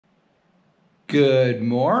Good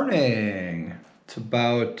morning. It's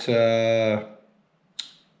about 10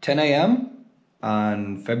 a.m.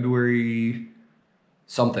 on February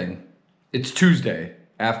something. It's Tuesday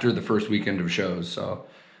after the first weekend of shows, so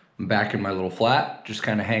I'm back in my little flat, just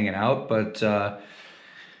kind of hanging out. But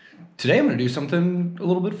today I'm going to do something a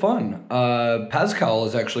little bit fun. Pascal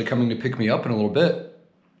is actually coming to pick me up in a little bit,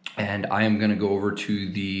 and I am going to go over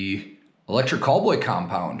to the Electric Callboy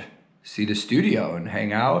compound, see the studio, and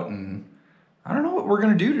hang out, and I don't know what we're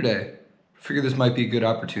gonna do today. I figure this might be a good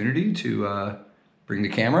opportunity to bring the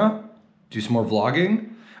camera, do some more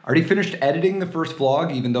vlogging. I already finished editing the first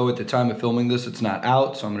vlog, even though at the time of filming this, it's not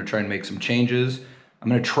out, so I'm gonna try and make some changes. I'm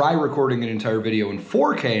gonna try recording an entire video in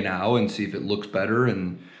 4K now and see if it looks better,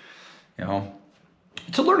 and you know,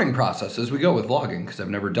 it's a learning process as we go with vlogging, because I've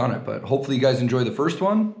never done it, but hopefully you guys enjoy the first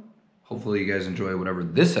one. Hopefully you guys enjoy whatever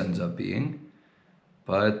this ends up being.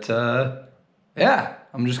 But yeah,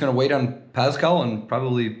 I'm just gonna wait on Pascal and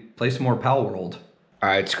probably play some more Pal World. All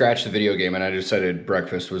right, scratch the video game, and I decided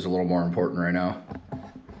breakfast was a little more important right now.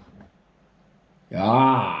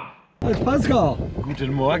 Yeah. It's Pascal.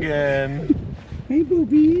 Guten Morgen. Hey,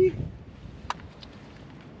 Booby.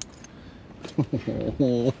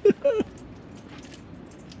 Do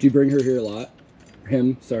you bring her here a lot?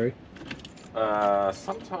 Him, sorry.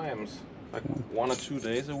 Sometimes, like 1 or 2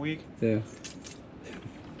 days a week. Yeah.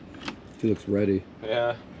 She looks ready.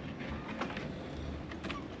 Yeah.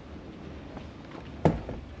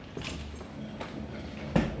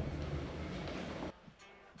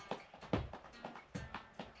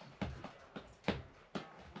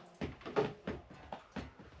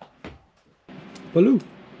 Baloo.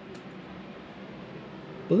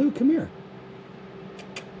 Baloo, come here.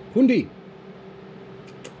 Hundi.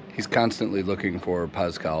 He's constantly looking for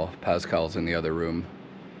Pascal. Pascal's in the other room.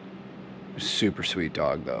 Super sweet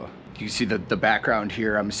dog, though. You see the background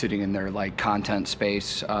here. I'm sitting in their like content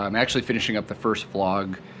space. I'm actually finishing up the first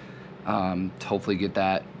vlog to hopefully get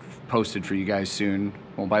that posted for you guys soon.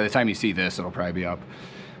 Well, by the time you see this, it'll probably be up.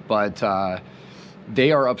 But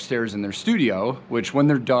they are upstairs in their studio, which when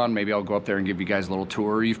they're done, maybe I'll go up there and give you guys a little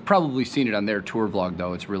tour. You've probably seen it on their tour vlog,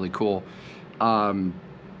 though. It's really cool.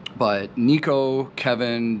 But Nico,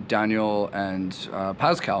 Kevin, Daniel, and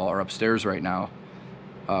Pascal are upstairs right now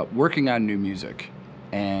working on new music.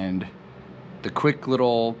 And the quick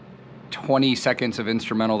little 20 seconds of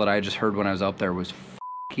instrumental that I just heard when I was up there was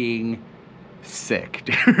fucking sick,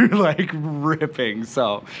 dude. Like ripping.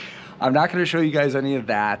 So I'm not going to show you guys any of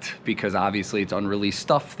that because obviously it's unreleased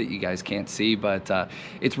stuff that you guys can't see, but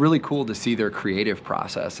it's really cool to see their creative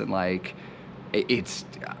process. And like it's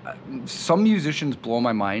some musicians blow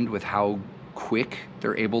my mind with how quick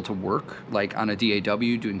they're able to work, like on a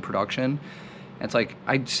DAW doing production. It's like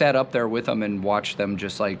I sat up there with them and watched them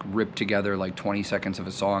just like rip together like 20 seconds of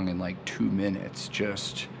a song in like 2 minutes,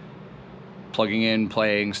 just plugging in,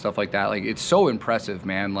 playing, stuff like that. Like it's so impressive,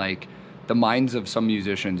 man. Like the minds of some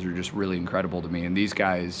musicians are just really incredible to me. And these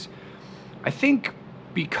guys, I think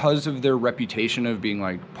because of their reputation of being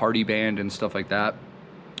like party band and stuff like that,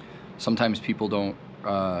 sometimes people don't,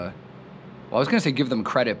 well, I was gonna say give them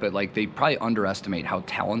credit, but like they probably underestimate how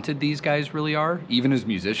talented these guys really are, even as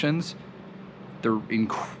musicians. They're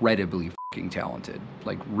incredibly fucking talented,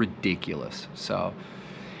 like ridiculous. So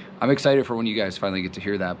I'm excited for when you guys finally get to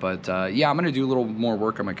hear that. But yeah, I'm gonna do a little more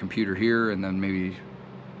work on my computer here, and then maybe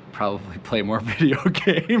probably play more video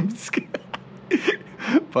games.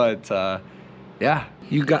 But yeah,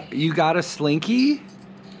 you got a Slinky?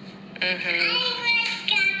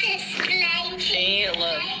 She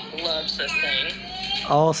loves this thing.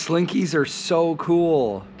 Oh, Slinkies are so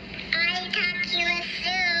cool.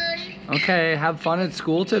 Okay, have fun at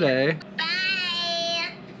school today. Bye.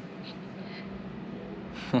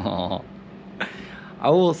 Aww. I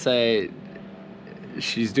will say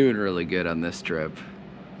she's doing really good on this trip.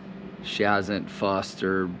 She hasn't fussed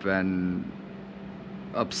or been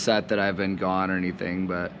upset that I've been gone or anything,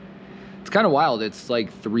 but it's kind of wild. It's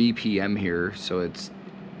like 3 p.m. here, so it's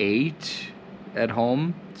 8 at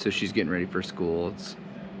home, so she's getting ready for school. It's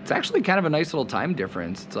actually kind of a nice little time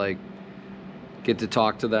difference. It's like get to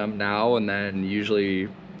talk to them now, and then usually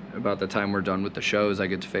about the time we're done with the shows, I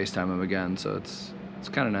get to FaceTime them again, so it's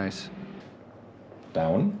kind of nice.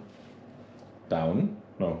 Down. Down.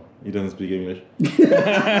 No, he doesn't speak English.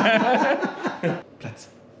 Platz.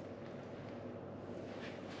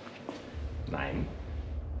 Nein.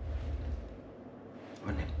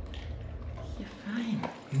 You're fine.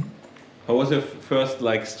 How was your first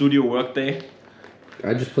like studio work day?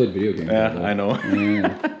 I just played video games. Yeah, I know.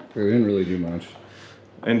 Yeah, we didn't really do much.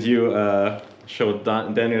 And you showed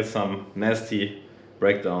Daniel some nasty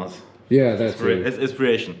breakdowns Yeah, that's it. It's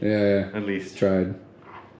inspiration. Yeah, At least. tried.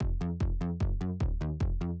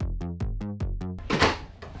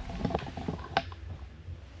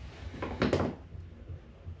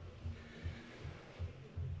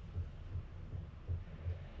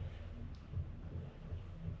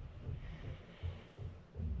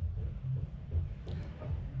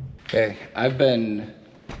 Okay, I've been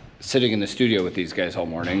sitting in the studio with these guys all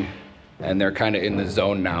morning, and they're kind of in the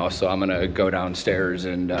zone now, so I'm gonna go downstairs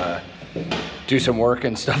and do some work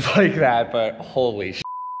and stuff like that, but holy shit.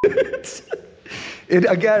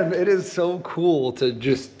 It is so cool to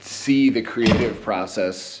just see the creative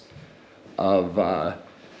process of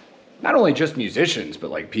not only just musicians,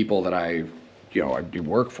 but like people that I do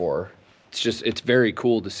work for. It's very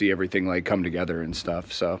cool to see everything like come together and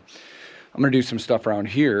stuff, so. I'm gonna do some stuff around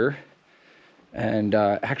here, and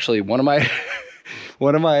actually one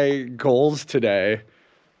of my goals today,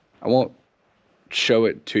 I won't show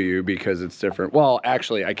it to you because it's different. Well,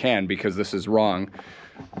 actually I can because this is wrong.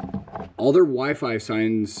 All their Wi-Fi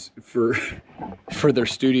signs for their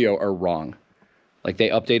studio are wrong. Like they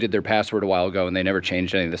updated their password a while ago and they never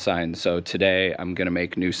changed any of the signs. So today I'm gonna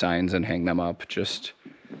make new signs and hang them up just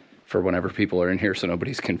for whenever people are in here so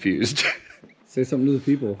nobody's confused. Say something to the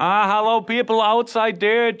people. Hello people outside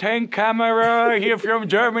there, Tank Camera here from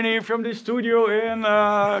Germany, from the studio in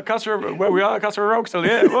Castrop-Rauxel.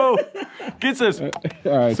 Yeah, whoa, kisses. All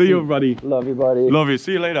right. See you, buddy. Love you, buddy. Love you.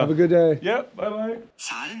 See you later. Have a good day. Yeah, bye bye.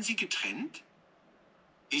 Zahlen Sie getrennt?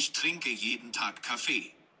 Ich trinke jeden Tag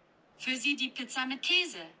Kaffee. Für Sie die Pizza mit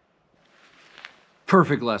Käse.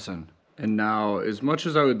 Perfect lesson. And now, as much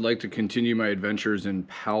as I would like to continue my adventures in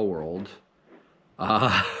Pal World,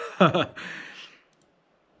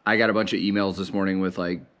 I got a bunch of emails this morning with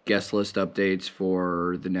like guest list updates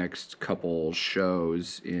for the next couple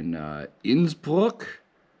shows in Innsbruck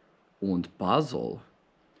and Basel.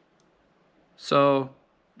 So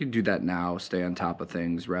you can do that now, stay on top of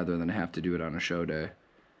things rather than have to do it on a show day. I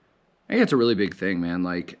think it's a really big thing, man.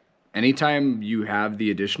 Like anytime you have the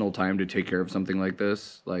additional time to take care of something like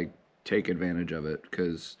this, like take advantage of it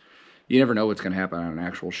because you never know what's going to happen on an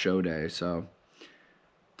actual show day. So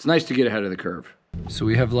it's nice to get ahead of the curve. So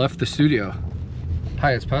we have left the studio.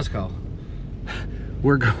 Hi, it's Pascal.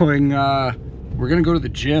 We're gonna go to the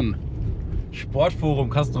gym.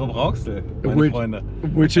 Sportforum Castrop-Rauxel, meine Freunde.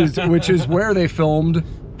 Which is where they filmed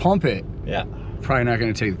Pump It. Yeah. Probably not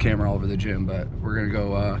gonna take the camera all over the gym, but we're gonna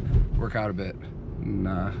go work out a bit. And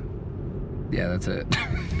yeah, that's it.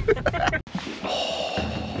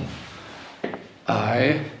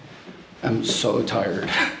 I am so tired.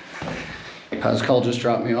 Pascal just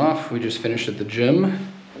dropped me off. We just finished at the gym.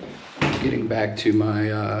 Getting back to my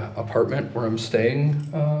apartment where I'm staying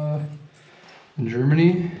in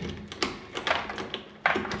Germany.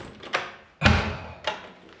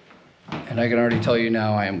 And I can already tell you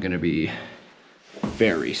now I am gonna be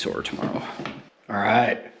very sore tomorrow. All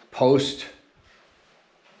right, post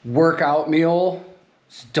workout meal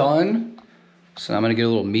is done. So I'm gonna get a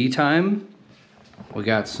little me time. We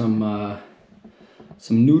got some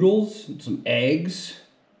noodles, some eggs,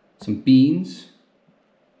 some beans,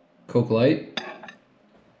 Coke Light.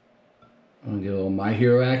 I'm gonna get a little My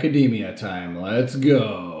Hero Academia time. Let's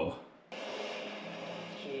go.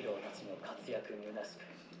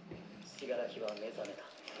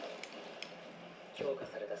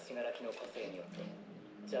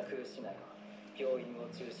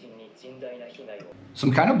 So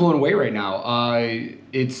I'm kind of blown away right now.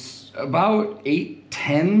 It's about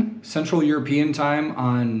 8:10 Central European time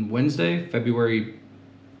on Wednesday, February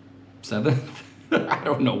 7th. I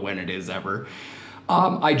don't know when it is ever.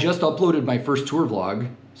 I just uploaded my first tour vlog.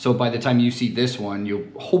 So by the time you see this one, you'll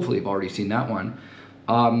hopefully have already seen that one.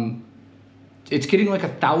 It's getting like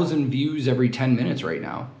 1,000 views every 10 minutes right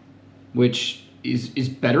now, which is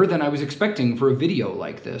better than I was expecting for a video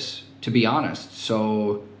like this, to be honest.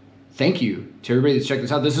 So thank you to everybody that's checked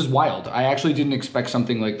this out. This is wild. I actually didn't expect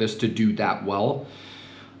something like this to do that well.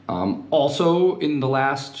 Also, in the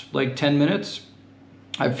last like 10 minutes,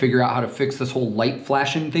 I've figured out how to fix this whole light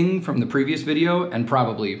flashing thing from the previous video and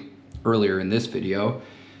probably earlier in this video.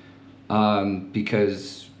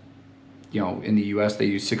 Because, you know, in the US they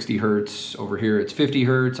use 60 Hertz. Over here it's 50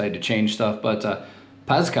 Hertz. I had to change stuff, but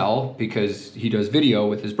Pascal, because he does video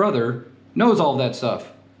with his brother, knows all that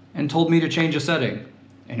stuff and told me to change a setting,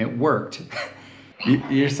 and it worked.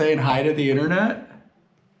 You're saying hi to the internet?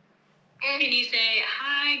 Can you say,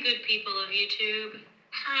 hi, good people of YouTube?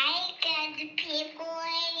 Hi, good people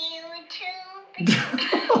on YouTube.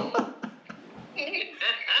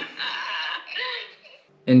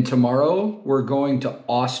 And tomorrow we're going to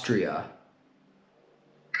Austria.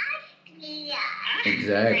 Yeah.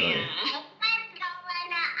 Exactly.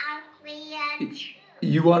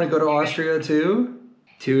 You want to go to Austria too?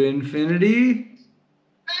 To infinity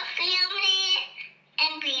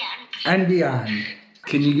and beyond. and beyond.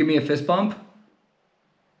 Can you give me a fist bump?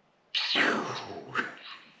 Oh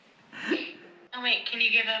wait, can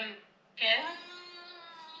you give him a kiss?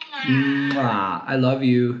 Mwah, I love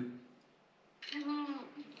you.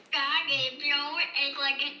 Gabriel is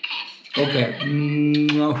like a test. Okay.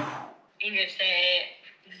 Mwah. You can say,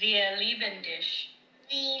 wir lieben dich.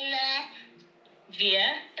 Vila, Wir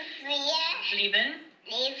Via, lieben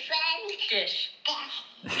Leven, dich.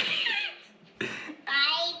 Bye,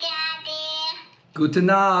 Daddy. Gute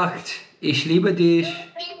Nacht. Ich liebe dich.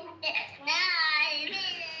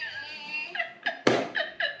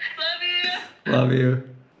 Love you. Love you.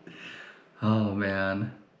 Oh,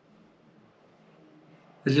 man.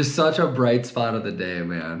 It's just such a bright spot of the day,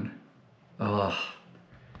 man. Oh.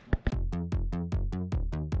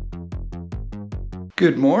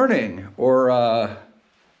 Good morning, or I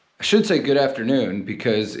should say good afternoon,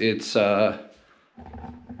 because it's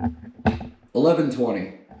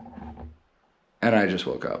 11:20, and I just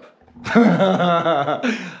woke up.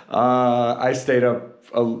 I stayed up,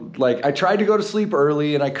 I tried to go to sleep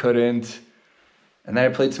early and I couldn't, and then I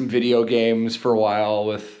played some video games for a while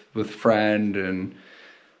with a friend, and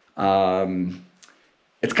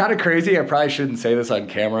it's kind of crazy. I probably shouldn't say this on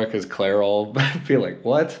camera because Claire will be like,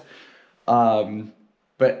 what?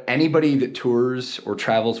 But anybody that tours or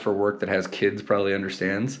travels for work that has kids probably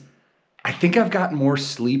understands. I think I've gotten more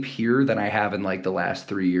sleep here than I have in like the last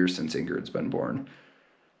 3 years since Ingrid's been born.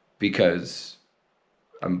 Because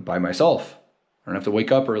I'm by myself. I don't have to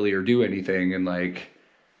wake up early or do anything. And like,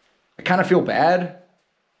 I kind of feel bad,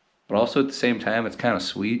 but also at the same time, it's kind of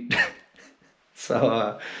sweet.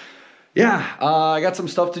 So, yeah, I got some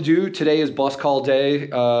stuff to do. Today is bus call day.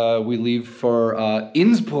 We leave for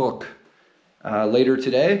Innsbruck later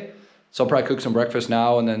today. So I'll probably cook some breakfast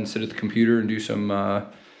now and then sit at the computer and do some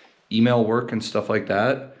email work and stuff like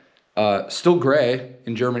that. Still gray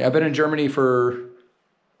in Germany. I've been in Germany for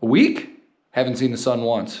a week. Haven't seen the sun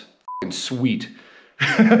once. F***ing sweet.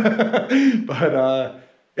 But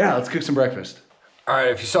yeah, let's cook some breakfast. All right,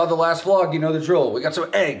 if you saw the last vlog, you know the drill. We got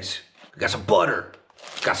some eggs. We got some butter.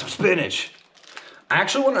 Got some spinach. I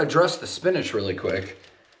actually want to address the spinach really quick.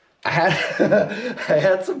 I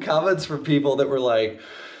had some comments from people that were like,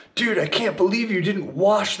 dude, I can't believe you didn't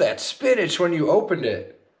wash that spinach when you opened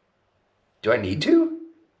it. Do I need to?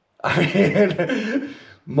 I mean,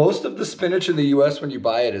 most of the spinach in the US when you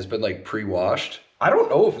buy it has been like pre-washed. I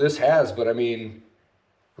don't know if this has, but I mean,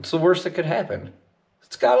 what's the worst that could happen?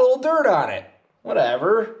 It's got a little dirt on it.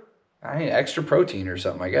 Whatever. I mean, extra protein or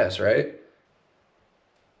something, I guess, right?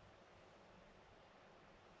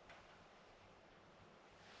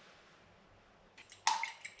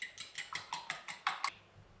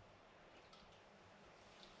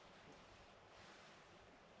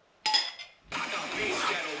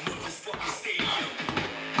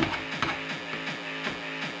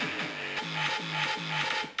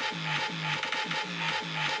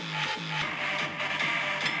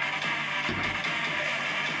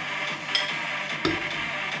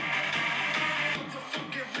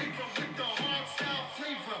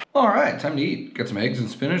 All right, time to eat. Got some eggs and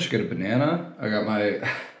spinach, got a banana. I got my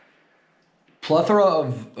plethora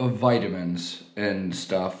of vitamins and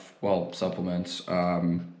stuff, well, supplements.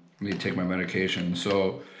 I need to take my medication.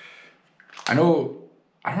 So I don't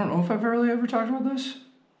know if I've really ever talked about this.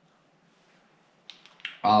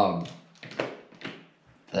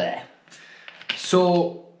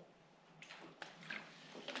 So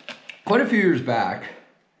quite a few years back,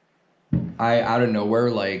 I out of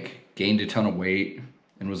nowhere like gained a ton of weight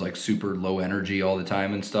and was like super low energy all the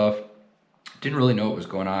time and stuff. Didn't really know what was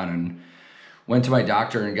going on, and went to my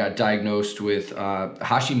doctor and got diagnosed with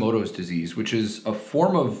Hashimoto's disease, which is a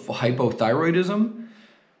form of hypothyroidism.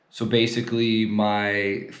 So basically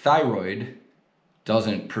my thyroid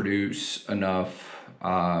doesn't produce enough,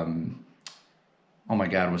 oh my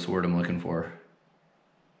God, what's the word I'm looking for?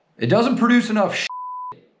 It doesn't produce enough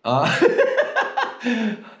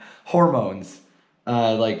hormones.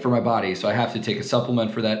 Like for my body, so I have to take a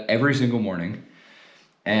supplement for that every single morning,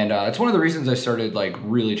 and it's one of the reasons I started like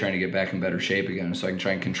really trying to get back in better shape again, so I can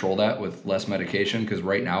try and control that with less medication. Because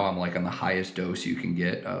right now I'm like on the highest dose you can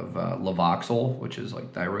get of Levoxel, which is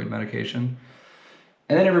like thyroid medication.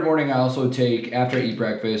 And then every morning I also take, after I eat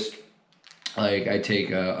breakfast, like I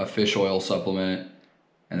take a fish oil supplement,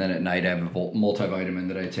 and then at night I have a multivitamin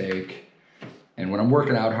that I take. And when I'm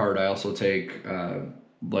working out hard, I also take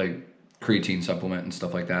like creatine supplement and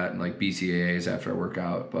stuff like that, and like BCAAs after I work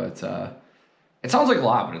out. But it sounds like a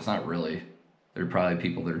lot, but it's not really. There are probably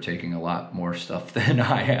people that are taking a lot more stuff than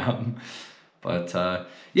I am. But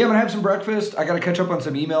yeah, I'm gonna have some breakfast. I gotta catch up on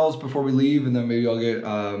some emails before we leave, and then maybe I'll get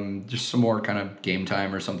just some more kind of game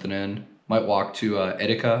time or something in. Might walk to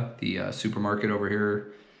Edeka, the supermarket over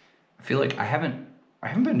here. I feel like I haven't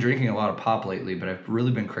been drinking a lot of pop lately, but I've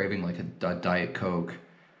really been craving like a Diet Coke.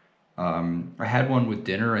 I had one with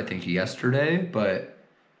dinner, I think yesterday, but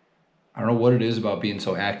I don't know what it is about being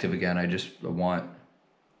so active again. I want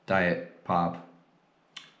Diet Pop.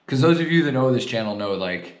 Because those of you that know this channel know,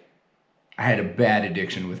 like, I had a bad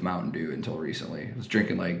addiction with Mountain Dew until recently. I was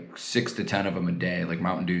drinking like 6 to 10 of them a day, like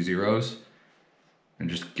Mountain Dew Zeros, and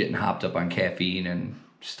just getting hopped up on caffeine and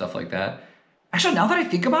stuff like that. Actually, now that I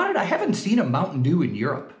think about it, I haven't seen a Mountain Dew in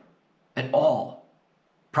Europe at all.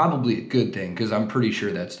 Probably a good thing, because I'm pretty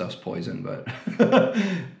sure that stuff's poison, but...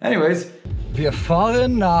 Anyways. Wir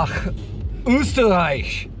fahren nach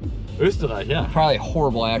Österreich. Österreich, yeah. Probably a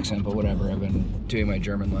horrible accent, but whatever. I've been doing my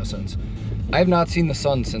German lessons. I have not seen the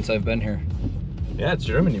sun since I've been here. Yeah, it's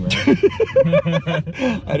Germany, man.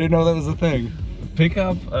 I didn't know that was a thing. Pick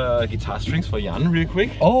up guitar strings for Jan real quick.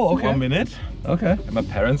 Oh, okay. 1 minute. Okay. At my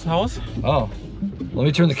parents' house. Oh. Let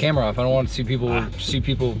me turn the camera off. I don't want to see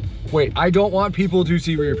people. Wait, I don't want people to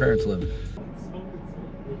see where your parents live.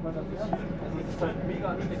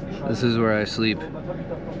 This is where I sleep.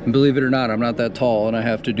 And believe it or not, I'm not that tall and I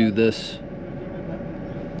have to do this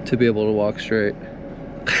to be able to walk straight.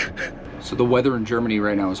 So the weather in Germany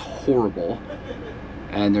right now is horrible.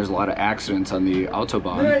 And there's a lot of accidents on the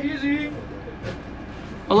Autobahn. Yeah, easy.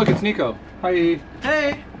 Oh look, it's Nico. Hi.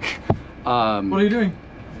 Hey. What are you doing?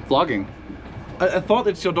 Vlogging. I thought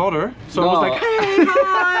it's your daughter, so No. I was like, hey,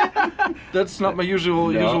 hi. That's not my usual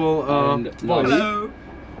And no, hello.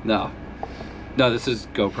 No, this is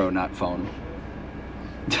GoPro, not phone.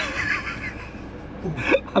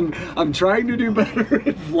 I'm trying to do better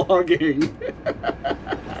at vlogging.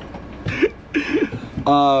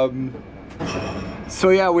 So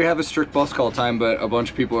yeah, we have a strict bus call time, but a bunch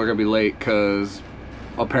of people are gonna be late because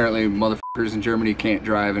apparently motherfuckers in Germany can't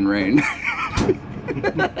drive in rain.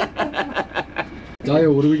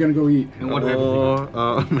 Dio, what are we gonna go eat?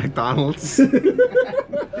 McDonald's.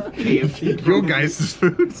 KFC. Your guys'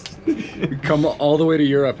 food. Come all the way to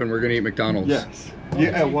Europe and we're gonna eat McDonald's. Yes.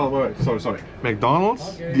 Yeah, wait, sorry.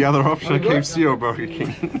 McDonald's, the other option, KFC or Burger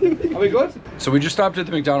King. Are we good? So we just stopped at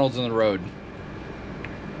the McDonald's on the road.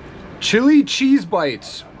 Chili cheese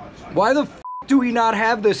bites. Why the f do we not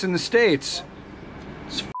have this in the States?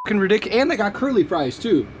 It's fucking ridiculous. And they got curly fries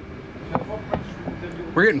too.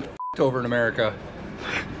 We're getting f***ed over in America.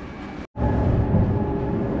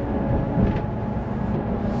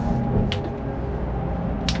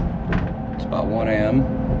 It's about 1 a.m.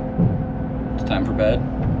 It's time for bed.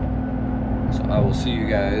 So I will see you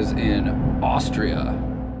guys in Austria.